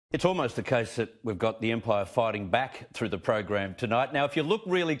It's almost the case that we've got the Empire fighting back through the program tonight. Now, if you look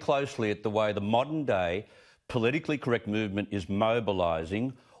really closely at the way the modern-day politically correct movement is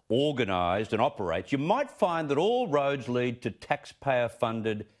mobilising, organised and operates, you might find that all roads lead to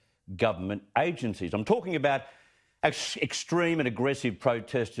taxpayer-funded government agencies. I'm talking about extreme and aggressive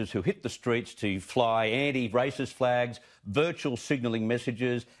protesters who hit the streets to fly anti-racist flags, virtual signalling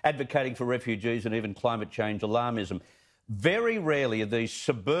messages, advocating for refugees and even climate change alarmism. Very rarely are these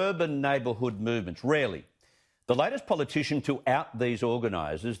suburban neighbourhood movements, rarely. The latest politician to out these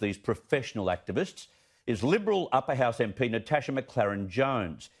organisers, these professional activists, is Liberal Upper House MP Natasha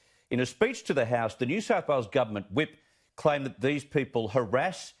Maclaren-Jones. In a speech to the House, the New South Wales Government whip claimed that these people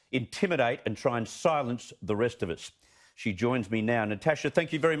harass, intimidate and try and silence the rest of us. She joins me now. Natasha,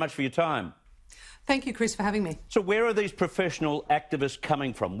 thank you very much for your time. Thank you, Chris, for having me. So where are these professional activists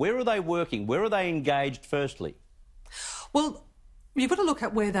coming from? Where are they working? Where are they engaged, firstly? Well, you've got to look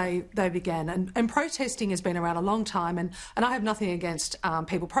at where they began. And protesting has been around a long time, and I have nothing against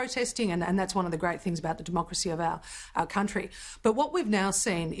people protesting, and that's one of the great things about the democracy of our country. But what we've now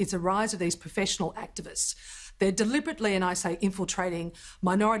seen is a rise of these professional activists. They're deliberately, and I say infiltrating,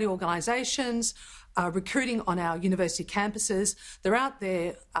 minority organisations, recruiting on our university campuses. They're out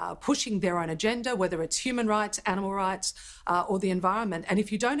there pushing their own agenda, whether it's human rights, animal rights, or the environment. And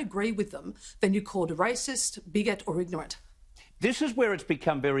if you don't agree with them, then you're called a racist, bigot or ignorant. This is where it's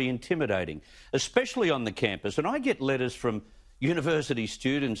become very intimidating, especially on the campus. And I get letters from university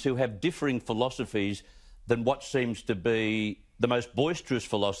students who have differing philosophies than what seems to be the most boisterous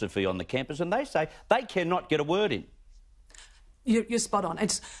philosophy on the campus, and they say they cannot get a word in. You're spot on.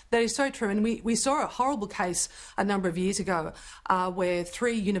 That is so true. And we saw a horrible case a number of years ago where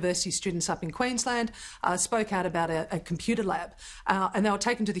 3 university students up in Queensland spoke out about a computer lab and they were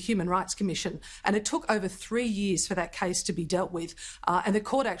taken to the Human Rights Commission. And it took over 3 years for that case to be dealt with. And the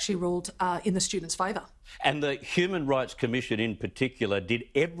court actually ruled in the students' favour. And the Human Rights Commission in particular did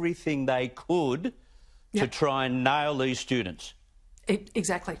everything they could to try and nail these students.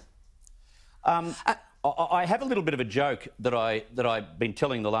 Exactly. I have a little bit of a joke that I've been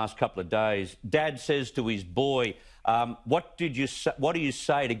telling the last couple of days. Dad says to his boy, what do you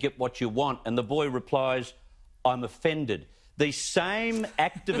say to get what you want? And the boy replies, I'm offended. These same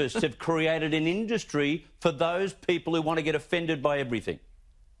activists have created an industry for those people who want to get offended by everything.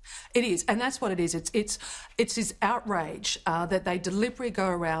 It is, and that's what it is. It's this outrage that they deliberately go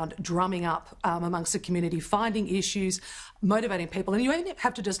around drumming up amongst the community, finding issues, motivating people. And you only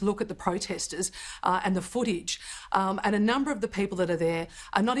have to just look at the protesters and the footage. And a number of the people that are there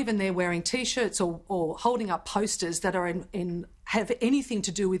are not even there wearing T-shirts or holding up posters that are have anything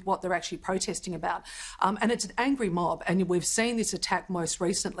to do with what they're actually protesting about. And it's an angry mob, and we've seen this attack most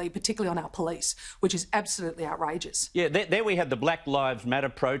recently, particularly on our police, which is absolutely outrageous. Yeah, there we had the Black Lives Matter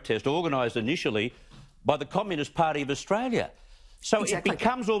protest organised initially by the Communist Party of Australia. So exactly. It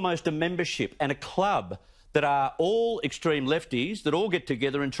becomes almost a membership and a club that are all extreme lefties that all get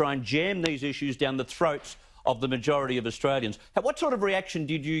together and try and jam these issues down the throats of the majority of Australians. What sort of reaction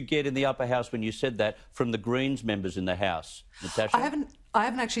did you get in the Upper House when you said that from the Greens members in the House, Natasha? I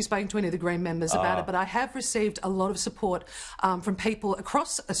haven't actually spoken to any of the Green members about it, but I have received a lot of support from people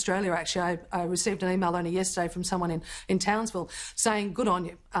across Australia, actually. I received an email only yesterday from someone in Townsville saying, good on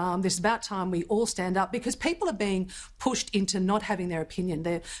you. This is about time we all stand up, because people are being pushed into not having their opinion.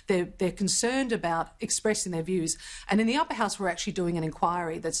 They're concerned about expressing their views. And in the Upper House, we're actually doing an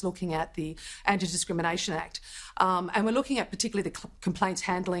inquiry that's looking at the Anti-Discrimination Act. And we're looking at particularly the complaints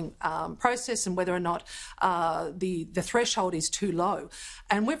handling process and whether or not the threshold is too low.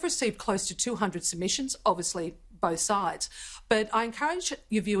 And we've received close to 200 submissions, obviously both sides. But I encourage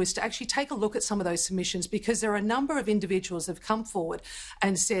your viewers to actually take a look at some of those submissions, because there are a number of individuals that have come forward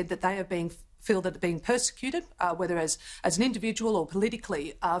and said that they feel that they're being persecuted, whether as an individual or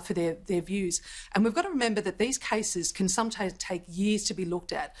politically, for their views. And we've got to remember that these cases can sometimes take years to be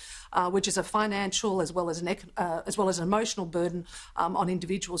looked at, which is a financial as well as an emotional burden on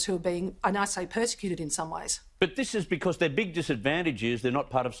individuals who are being, and I say, persecuted in some ways. But this is because their big disadvantage is they're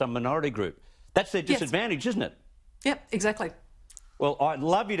not part of some minority group. That's their disadvantage, isn't it? Yep, exactly. Well, I'd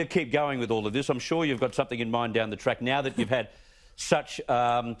love you to keep going with all of this. I'm sure you've got something in mind down the track now that you've had such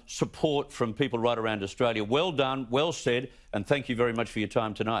support from people right around Australia. Well done, well said, and thank you very much for your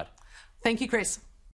time tonight. Thank you, Chris.